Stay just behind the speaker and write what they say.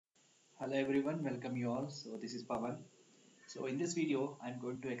Hello everyone, welcome you all. So this is Pavan. So in this video, I'm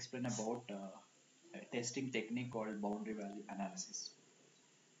going to explain about a testing technique called boundary value analysis.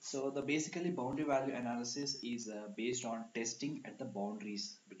 So the basically boundary value analysis is based on testing at the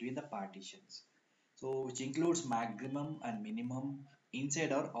boundaries between the partitions. So which includes maximum and minimum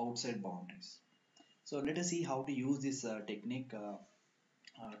inside or outside boundaries. So let us see how to use this technique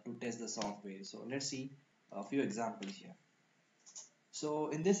to test the software. So let's see a few examples here. So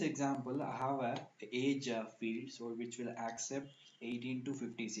in this example, I have a age field, so which will accept 18 to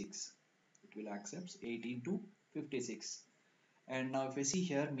 56. It will accept 18 to 56. And now if I see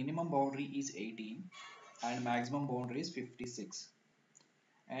here, minimum boundary is 18 and maximum boundary is 56.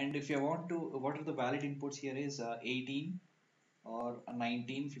 And if you want to, what are the valid inputs here is 18 or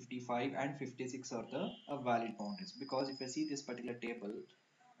 19, 55 and 56 are the valid boundaries. Because if I see this particular table,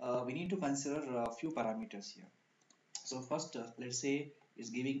 we need to consider a few parameters here. So first, let's say it's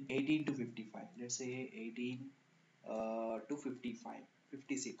giving 18 to 55. Let's say 18 to 55,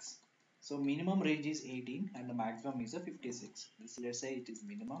 56. So minimum range is 18 and the maximum is a 56. This, let's say it is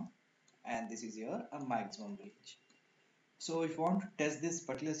minimum and this is your a maximum range. So if you want to test this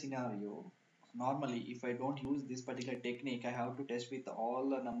particular scenario, normally if I don't use this particular technique, I have to test with all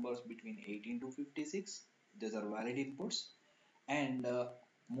the numbers between 18 to 56. These are valid inputs and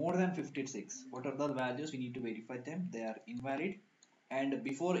more than 56, what are the values, we need to verify them, they are invalid. And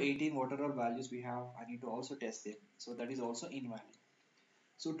before 18, what are all values we have, I need to also test them, so that is also invalid.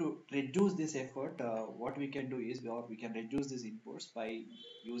 So to reduce this effort, what we can do is, or we can reduce these inputs by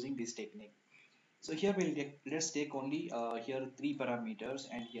using this technique. So here let's take only here three parameters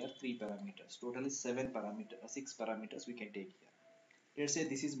and here three parameters, totally seven parameters, six parameters we can take here. Let's say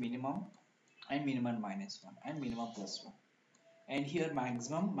this is minimum and minimum minus 1 and minimum plus 1, and here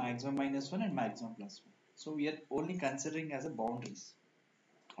maximum, maximum minus 1 and maximum plus 1. So we are only considering as a boundaries.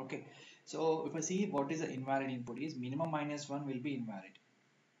 Okay, so if I see what is the invalid input is, minimum minus 1 will be invalid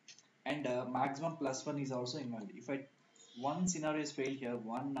and maximum plus 1 is also invalid. If I one scenario is failed here,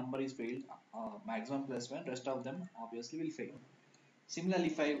 one number is failed, maximum plus 1, rest of them obviously will fail. Similarly,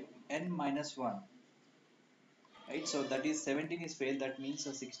 if I n minus 1, right, so that is 17 is failed, that means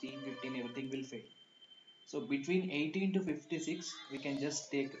 16, 15 everything will fail. So between 18 to 56, we can just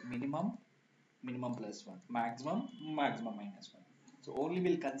take minimum, minimum plus 1, maximum, maximum minus 1. So only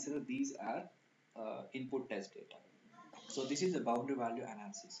we'll consider these are input test data. So this is the boundary value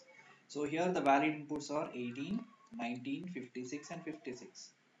analysis. So here the valid inputs are 18, 19, 56 and 56.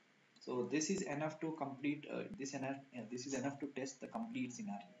 So this is enough to complete this is enough to test the complete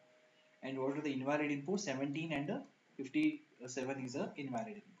scenario. And what are the invalid inputs? 17 and 57 is a invalid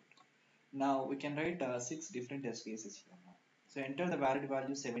input. Now we can write six different test cases here now. So enter the valid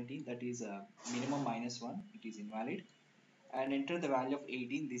value 17, that is minimum minus 1, it is invalid. And enter the value of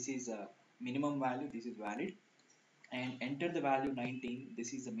 18, this is minimum value, this is valid. And enter the value 19,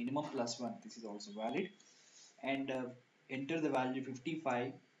 this is the minimum plus 1, this is also valid. And enter the value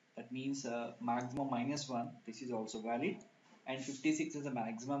 55, that means maximum minus 1, this is also valid. And 56 is the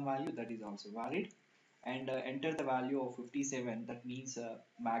maximum value, that is also valid. And enter the value of 57, that means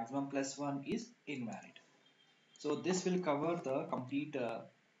maximum plus 1 is invalid. So this will cover the complete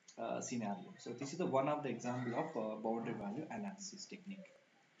scenario. So this is the one of the example of boundary value analysis technique.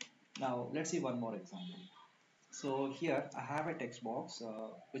 Now let's see one more example. So here I have a text box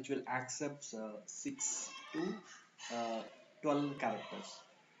which will accept 6 to 12 characters.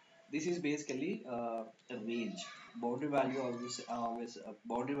 This is basically a range. Boundary value always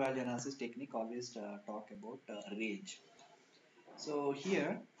boundary value analysis technique always talk about range. So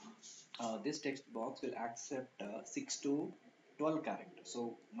here this text box will accept 6 to 12 characters.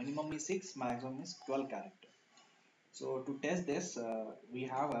 So minimum is 6, maximum is 12 characters. So to test this, we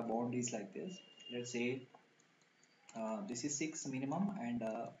have boundaries like this. Let's say this is 6 minimum and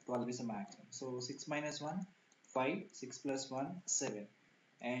 12 is a maximum. So 6 minus 1, 5, 6 plus 1, 7.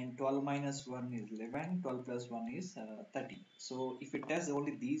 And 12 minus 1 is 11, 12 plus 1 is 30. So if it tests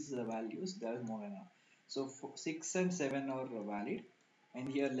only these values, there is more than enough. So 6 and 7 are valid, and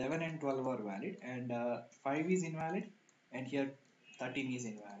here 11 and 12 are valid, and 5 is invalid, and here 13 is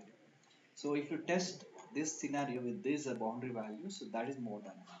invalid. So if you test this scenario with these boundary values, so that is more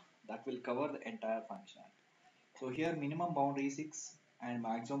than enough. That will cover the entire function. So here minimum boundary is 6 and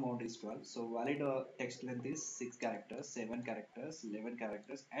maximum boundary is 12. So valid text length is 6 characters, 7 characters, 11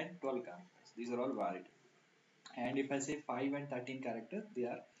 characters and 12 characters. These are all valid. And if I say 5 and 13 characters, they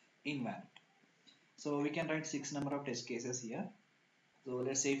are invalid. So we can write 6 number of test cases here. So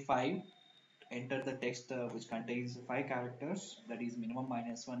let's say 5, enter the text which contains 5 characters, that is minimum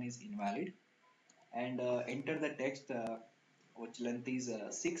minus 1 is invalid. And enter the text which length is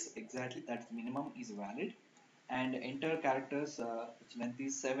 6 exactly, that's minimum is valid, and enter characters which length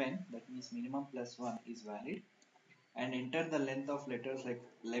is 7, that means minimum plus 1 is valid, and enter the length of letters like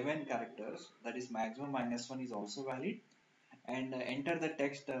 11 characters, that is maximum minus 1 is also valid, and enter the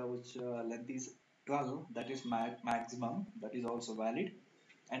text which length is 12, that is maximum, that is also valid,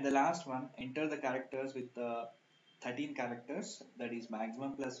 and the last one, enter the characters with 13 characters, that is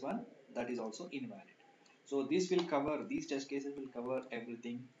maximum plus 1, that is also invalid. So this will cover, these test cases will cover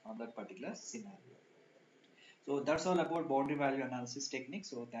everything on that particular scenario. So that's all about boundary value analysis technique.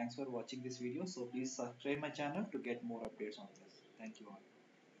 So thanks for watching this video. So please subscribe my channel to get more updates on this. Thank you all.